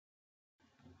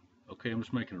Okay, I'm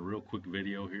just making a real quick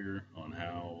video here on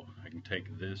how I can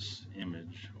take this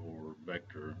image or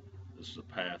vector, this is a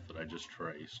path that I just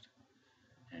traced,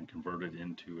 and convert it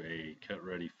into a cut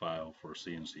ready file for a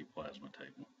CNC plasma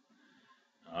table.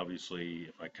 Obviously,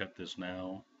 if I cut this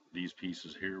now, these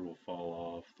pieces here will fall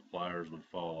off, the pliers would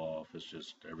fall off, it's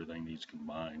just everything needs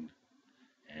combined,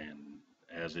 and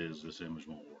as is, this image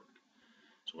won't work.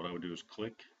 So what I would do is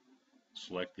click,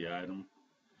 select the item,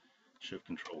 Shift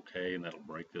Control K, and that'll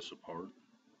break this apart.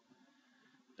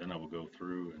 Then I will go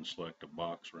through and select a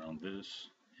box around this,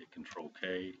 hit Control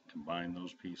K, combine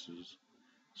those pieces,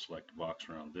 select a box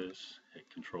around this, hit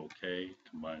Control K,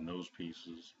 combine those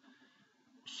pieces,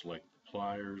 select the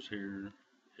pliers here,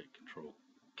 hit Control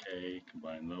K,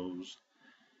 combine those,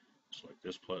 select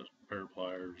this pair of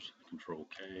pliers, Control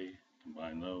K,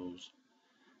 combine those,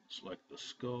 select the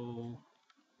skull,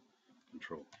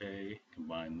 Control K,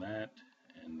 combine that,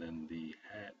 and then the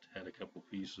hat had a couple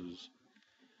pieces,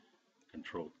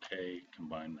 Control K,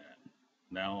 combine that.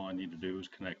 Now all I need to do is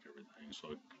connect everything. So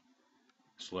I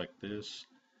select this,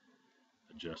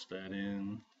 adjust that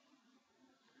in,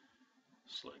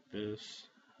 select this,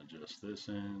 adjust this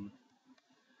in,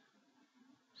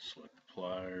 select the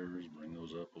pliers, bring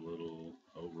those up a little,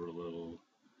 over a little,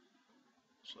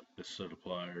 select this set of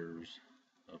pliers,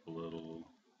 up a little,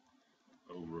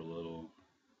 over a little,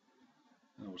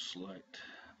 and we'll select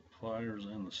the pliers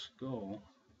and the skull,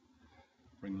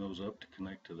 bring those up to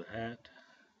connect to the hat.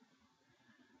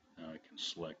 Now I can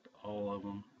select all of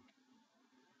them,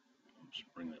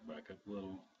 just bring that back up a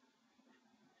little,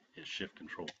 hit Shift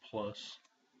Control Plus,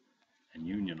 and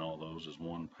union all those as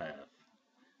one path.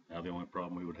 Now the only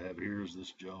problem we would have here is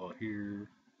this jaw here,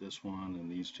 this one,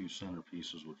 and these two center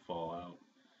pieces would fall out.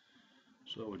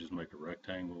 So we just make a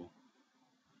rectangle,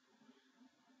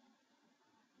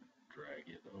 drag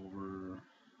it over,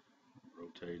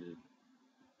 rotate it,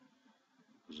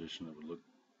 position it would look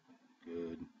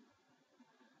good.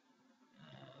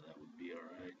 That would be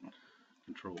alright.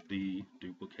 Control D,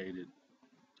 duplicate it,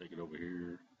 take it over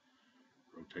here,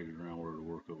 rotate it around where it'll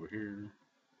work over here.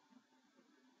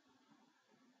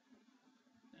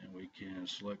 And we can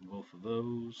select both of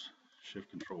those,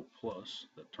 Shift Control Plus,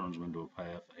 that turns them into a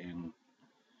path and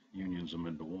unions them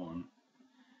into one.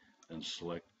 Then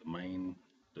select the main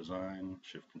design,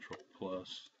 Shift Control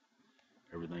Plus,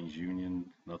 everything's unioned,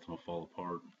 nothing will fall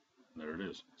apart. And there it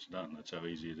is, it's done. That's how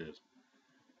easy it is.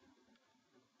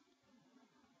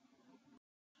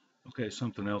 Okay,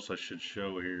 something else I should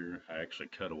show here, I actually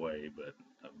cut away, but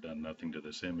I've done nothing to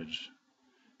this image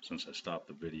since I stopped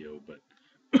the video, but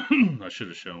I should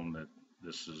have shown that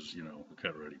this is, a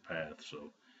cut ready path,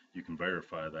 so you can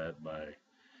verify that by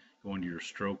going to your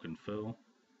stroke and fill,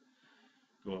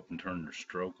 go up and turn your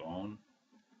stroke on,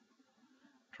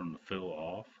 turn the fill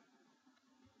off,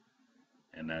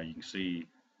 and now you can see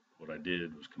what I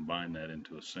did was combine that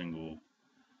into a single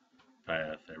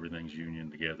path. Everything's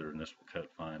unioned together, and this will cut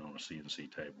fine on a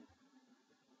CNC table.